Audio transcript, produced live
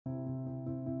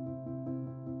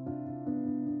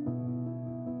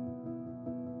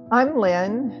I'm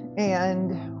Lynne,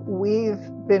 and we've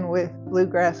been with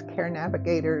Bluegrass Care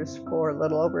Navigators for a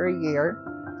little over a year.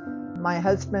 My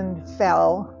husband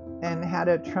fell and had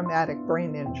a traumatic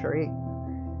brain injury.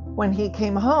 When he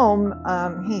came home,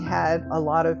 he had a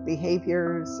lot of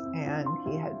behaviors and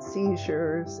he had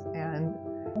seizures. And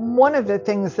one of the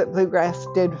things that Bluegrass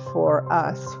did for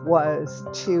us was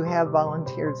to have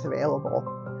volunteers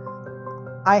available.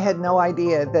 I had no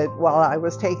idea that while I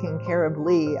was taking care of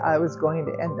Lee, I was going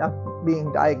to end up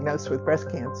being diagnosed with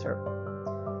breast cancer.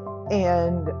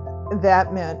 And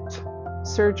that meant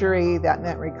surgery, that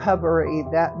meant recovery,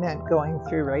 that meant going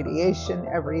through radiation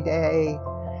every day.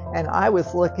 And I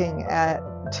was looking at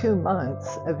 2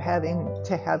 months of having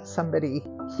to have somebody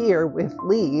here with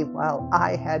Lee while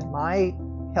I had my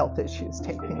health issues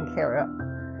taken care of.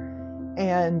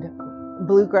 And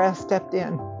Bluegrass stepped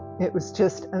in. It was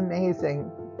just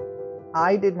amazing.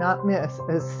 I did not miss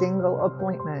a single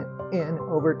appointment in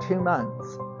over 2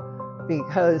 months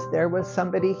because there was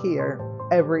somebody here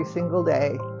every single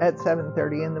day at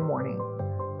 7:30 in the morning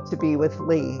to be with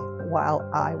Lee while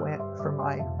I went for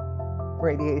my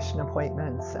radiation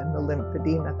appointments and the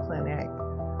lymphedema clinic.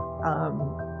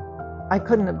 I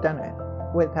couldn't have done it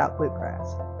without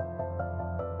Bluegrass.